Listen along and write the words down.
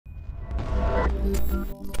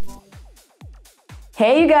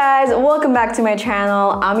Hey you guys, welcome back to my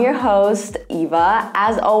channel. I'm your host, Eva.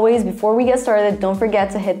 As always, before we get started, don't forget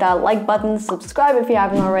to hit that like button, subscribe if you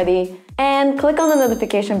haven't already, and click on the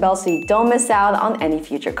notification bell so you don't miss out on any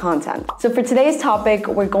future content. So for today's topic,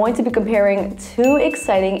 we're going to be comparing two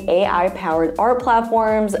exciting AI-powered art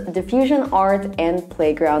platforms, Diffusion Art and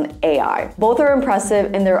Playground AI. Both are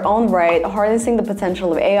impressive in their own right, harnessing the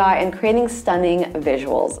potential of AI and creating stunning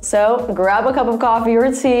visuals. So grab a cup of coffee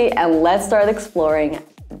or tea and let's start exploring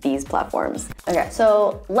these platforms. Okay,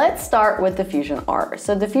 so let's start with Diffusion Art.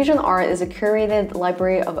 So Diffusion Art is a curated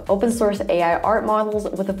library of open source AI art models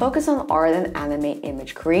with a focus on art and anime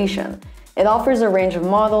image creation. It offers a range of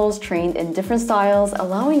models trained in different styles,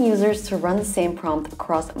 allowing users to run the same prompt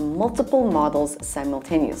across multiple models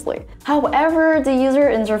simultaneously. However, the user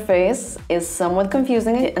interface is somewhat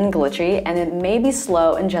confusing and glitchy, and it may be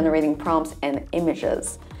slow in generating prompts and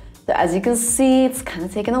images. So as you can see, it's kind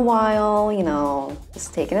of taking a while,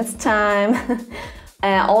 just taking its time.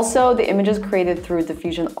 And also, the images created through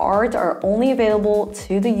Diffusion Art are only available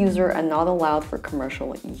to the user and not allowed for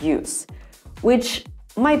commercial use, which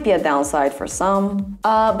might be a downside for some.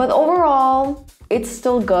 But overall, it's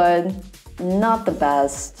still good, not the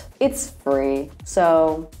best. It's free,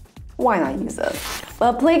 so why not use it?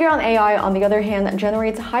 But Playground AI, on the other hand,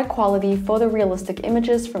 generates high-quality photorealistic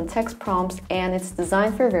images from text prompts, and it's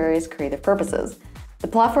designed for various creative purposes. The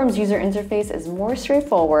platform's user interface is more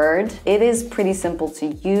straightforward. It is pretty simple to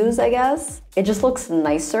use, I guess. It just looks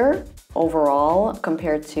nicer overall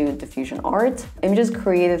compared to Diffusion Art. Images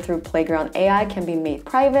created through Playground AI can be made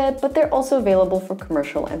private, but they're also available for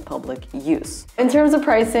commercial and public use. In terms of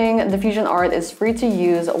pricing, Diffusion Art is free to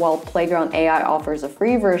use, while Playground AI offers a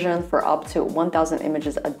free version for up to 1,000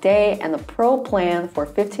 images a day and a pro plan for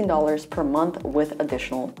 $15 per month with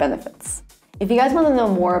additional benefits. If you guys want to know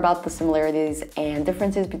more about the similarities and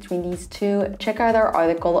differences between these two, check out our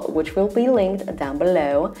article, which will be linked down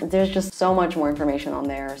below. There's just so much more information on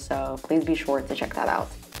there, so please be sure to check that out.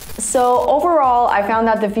 So overall, I found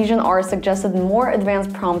that Diffusion Art suggested more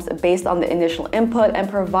advanced prompts based on the initial input and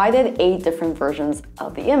provided 8 different versions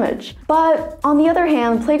of the image. But on the other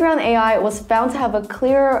hand, Playground AI was found to have a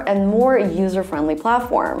clearer and more user-friendly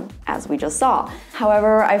platform, as we just saw.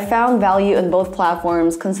 However, I found value in both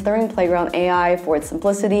platforms, considering Playground AI for its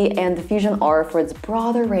simplicity and Diffusion Art for its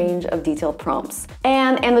broader range of detailed prompts.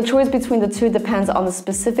 And the choice between the two depends on the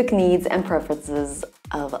specific needs and preferences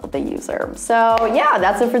of the user. So yeah,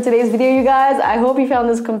 that's it for today's video, you guys. I hope you found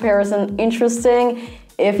this comparison interesting.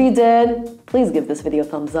 If you did, please give this video a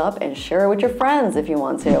thumbs up and share it with your friends if you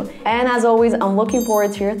want to. And as always, I'm looking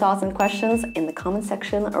forward to your thoughts and questions in the comment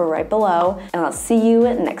section right below, and I'll see you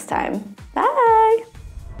next time. Bye!